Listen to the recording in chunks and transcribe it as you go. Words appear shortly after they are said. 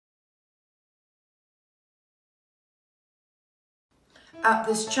At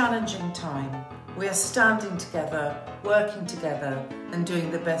this challenging time, we are standing together, working together and doing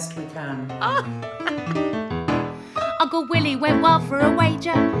the best we can. Uncle Willie went wild for a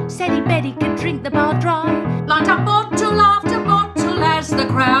wager, said he bet he could drink the bar dry. Light up bottle after bottle as the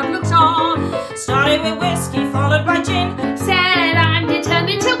crowd looks on. Started with whiskey, followed by gin. Said I'm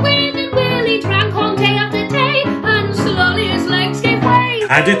determined to win, and Willie drank on day after day, and slowly his legs gave way.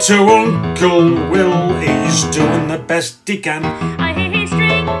 Hand it to Uncle Will, he's doing the best he can. I hear he's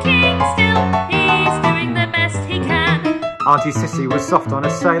drinking still, he's doing the best he can. Auntie Sissy was soft on a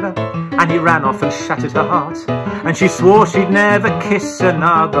sailor, and he ran off and shattered her heart, and she swore she'd never kiss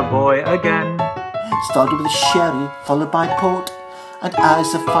another boy again. Started with sherry, followed by port, and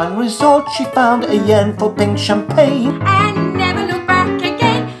as a final resort she found a yen for pink champagne. And never looked back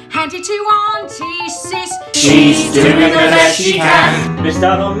again. Handed to Auntie Sis. She's doing the best she can. Missed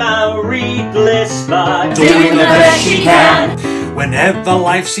out on married bliss, but Doing the best she can. Whenever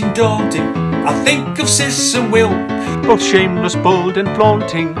life seemed daunting, I think of Sis and Will. Both shameless, bold and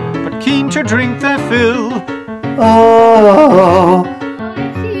flaunting, but keen to drink their fill. Oh,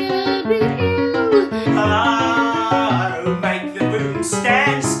 oh, make the room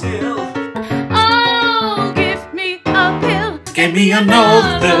stand still. Oh, give me a pill. Give me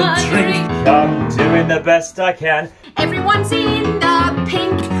another drink. I'm doing the best I can. Everyone's in the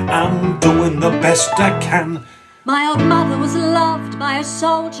pink. I'm doing the best I can. My old mother was loved by a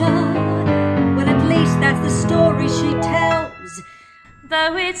soldier. Well, at least that's the story she tells.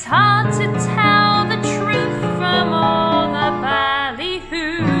 Though it's hard to tell the truth from all the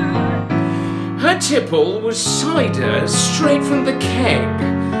ballyhoo. Her tipple was cider straight from the keg.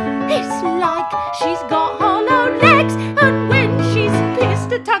 It's like she's got hollow legs, and when she's pissed,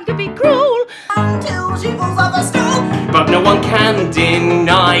 her tongue can be cruel. Until she falls off a stool. But no one can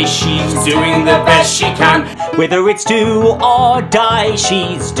deny she's doing the best she can. Whether it's do or die,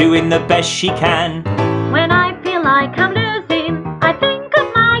 she's doing the best she can. When I feel like I'm losing, I think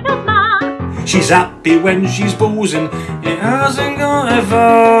of my old mom. She's happy when she's boozing, it hasn't gone ever.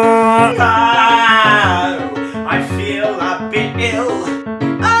 Oh, I feel a bit ill.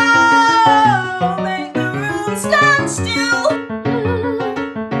 Oh, make the room stand still.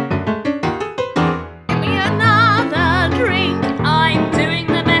 Give me another drink. I'm doing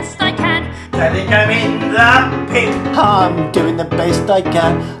the best I can. I think I'm in the pink. I'm doing the best I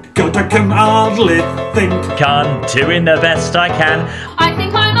can. God, I can hardly think. I'm doing the best I can. I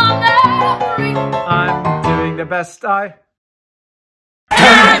think I'm on the brink. I'm doing the best I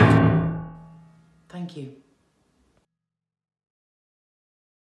Thank you.